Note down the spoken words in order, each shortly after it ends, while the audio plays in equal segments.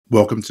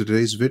Welcome to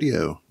today's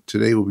video.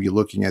 Today we'll be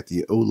looking at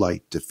the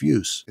Olight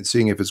Diffuse and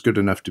seeing if it's good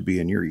enough to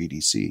be in your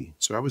EDC.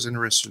 So I was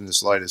interested in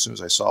this light as soon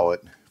as I saw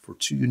it for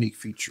two unique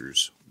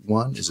features.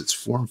 One is its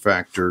form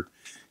factor,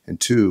 and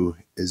two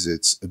is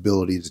its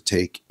ability to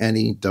take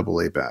any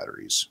AA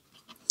batteries.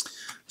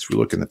 So if we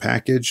look in the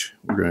package,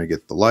 we're going to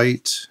get the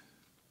light,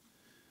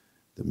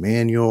 the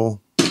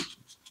manual,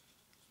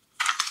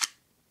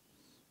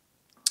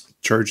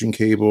 charging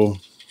cable,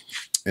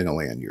 and a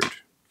lanyard.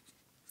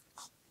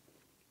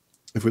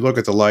 If we look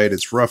at the light,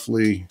 it's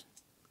roughly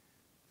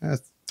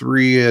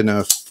 3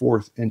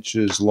 1/4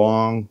 inches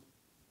long,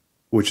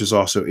 which is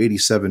also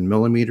 87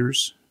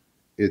 millimeters.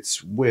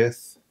 Its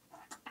width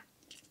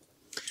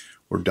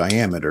or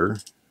diameter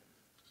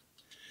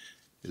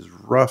is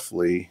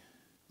roughly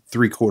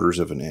 3/4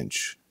 of an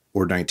inch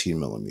or 19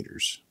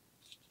 millimeters.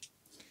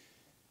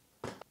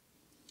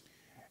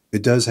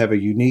 It does have a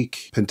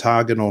unique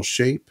pentagonal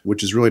shape,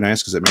 which is really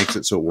nice because it makes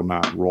it so it will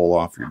not roll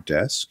off your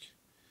desk.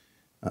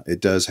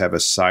 It does have a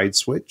side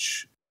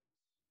switch.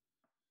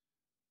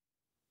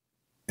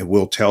 It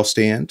will tail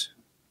stand.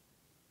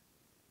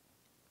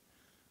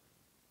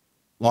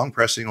 Long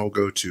pressing will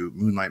go to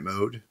moonlight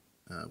mode,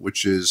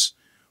 which is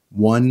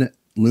 1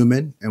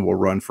 lumen and will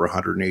run for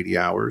 180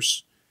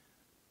 hours.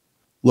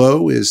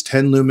 Low is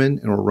 10 lumen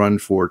and will run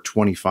for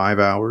 25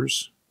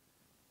 hours.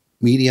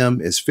 Medium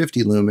is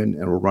 50 lumen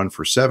and will run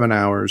for 7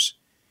 hours.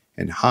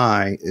 And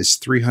high is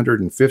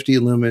 350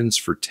 lumens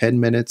for 10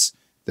 minutes.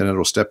 Then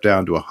it'll step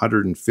down to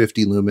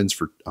 150 lumens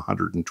for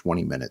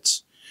 120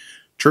 minutes.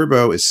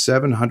 Turbo is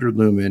 700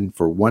 lumen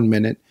for 1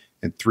 minute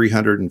and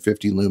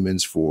 350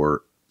 lumens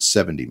for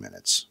 70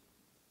 minutes.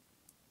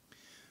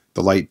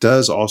 The light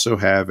does also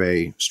have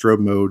a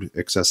strobe mode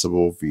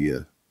accessible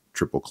via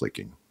triple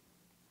clicking.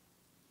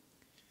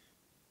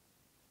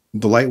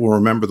 The light will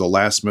remember the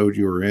last mode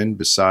you were in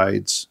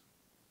besides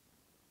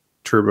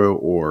turbo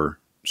or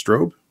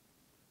strobe.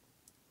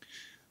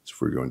 So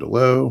if we're going to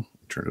low,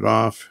 turn it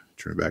off,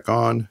 turn it back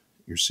on,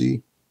 you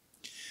see.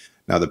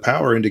 Now the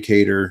power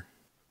indicator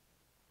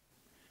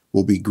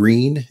will be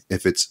green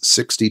if it's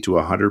 60 to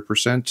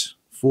 100%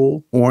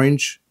 full,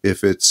 orange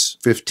if it's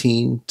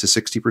 15 to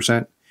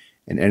 60%,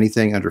 and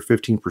anything under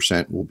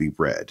 15% will be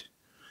red.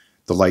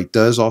 The light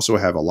does also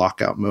have a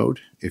lockout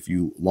mode. If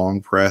you long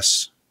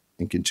press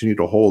and continue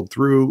to hold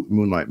through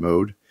moonlight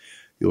mode,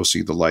 you'll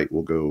see the light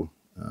will go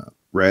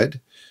red.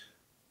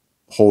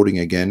 Holding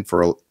again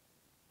for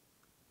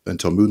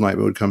until moonlight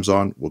mode comes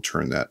on, we'll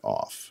turn that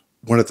off.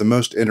 One of the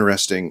most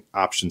interesting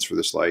options for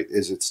this light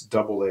is its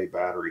AA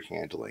battery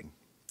handling.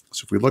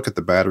 So if we look at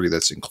the battery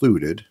that's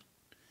included,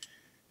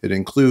 it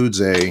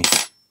includes a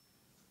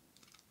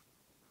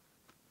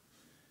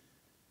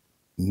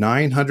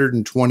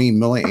 920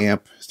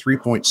 milliamp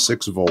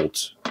 3.6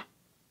 volt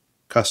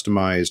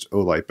customized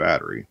Olight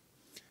battery,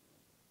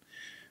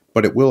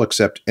 but it will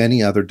accept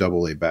any other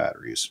AA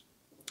batteries.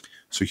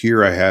 So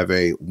here I have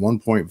a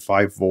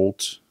 1.5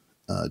 volt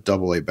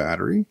AA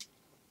battery.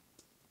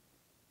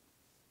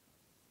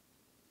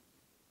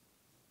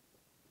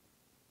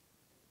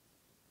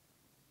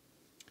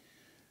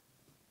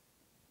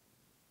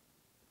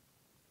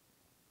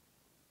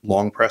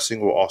 Long pressing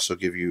will also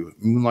give you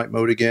moonlight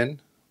mode again.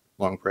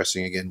 Long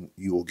pressing again,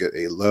 you will get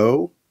a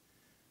low,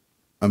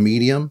 a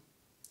medium,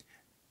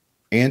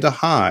 and a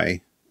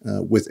high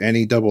with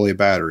any AA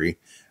battery,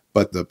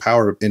 but the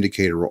power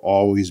indicator will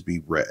always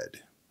be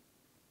red.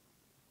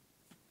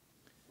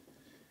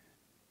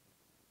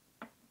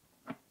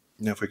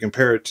 Now, if we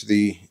compare it to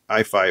the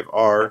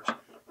i5R,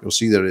 you'll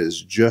see that it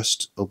is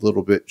just a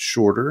little bit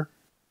shorter.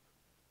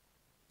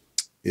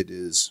 It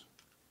is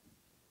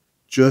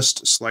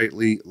just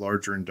slightly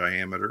larger in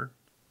diameter.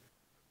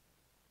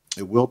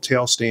 It will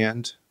tail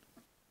stand.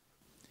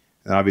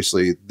 And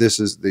obviously, this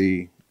is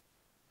the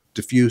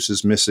diffuse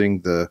is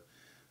missing the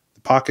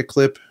pocket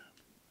clip.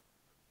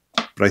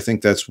 But I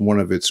think that's one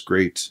of its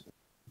great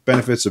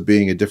benefits of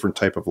being a different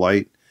type of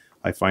light.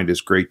 I find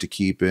it's great to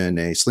keep in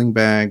a sling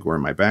bag or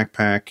in my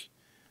backpack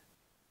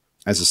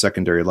as a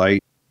secondary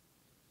light.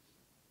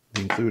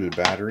 The included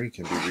battery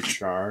can be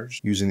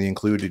recharged using the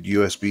included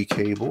USB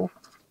cable.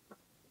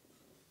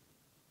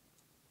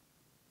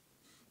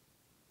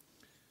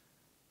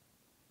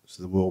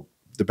 So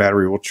the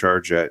battery will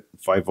charge at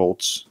 5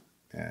 volts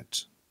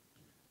at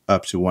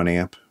up to 1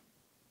 amp.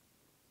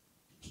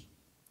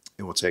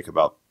 It will take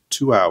about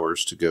 2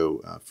 hours to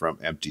go from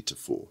empty to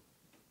full.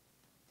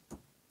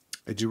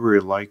 I do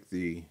really like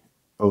the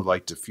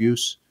Olight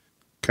Diffuse.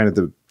 Kind of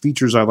the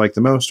features I like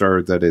the most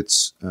are that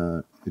its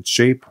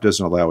shape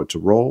doesn't allow it to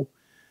roll.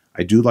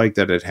 I do like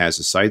that it has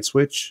a side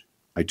switch.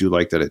 I do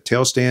like that it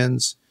tail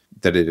stands,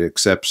 that it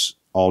accepts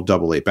all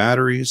AA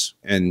batteries,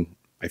 and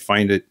I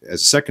find it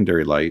as a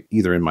secondary light,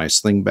 either in my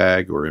sling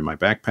bag or in my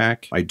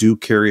backpack. I do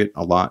carry it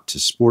a lot to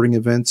sporting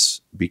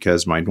events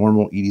because my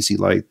normal EDC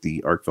light,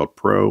 the Arcveld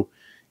Pro,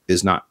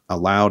 is not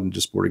allowed into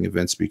sporting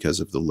events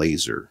because of the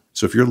laser.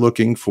 So if you're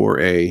looking for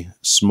a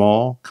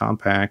small,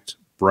 compact,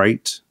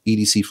 bright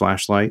EDC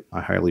flashlight,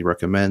 I highly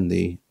recommend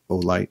the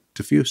Olight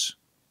Diffuse.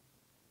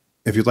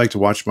 If you'd like to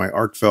watch my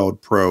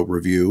Arcveld Pro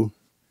review,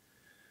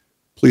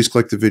 please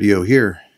click the video here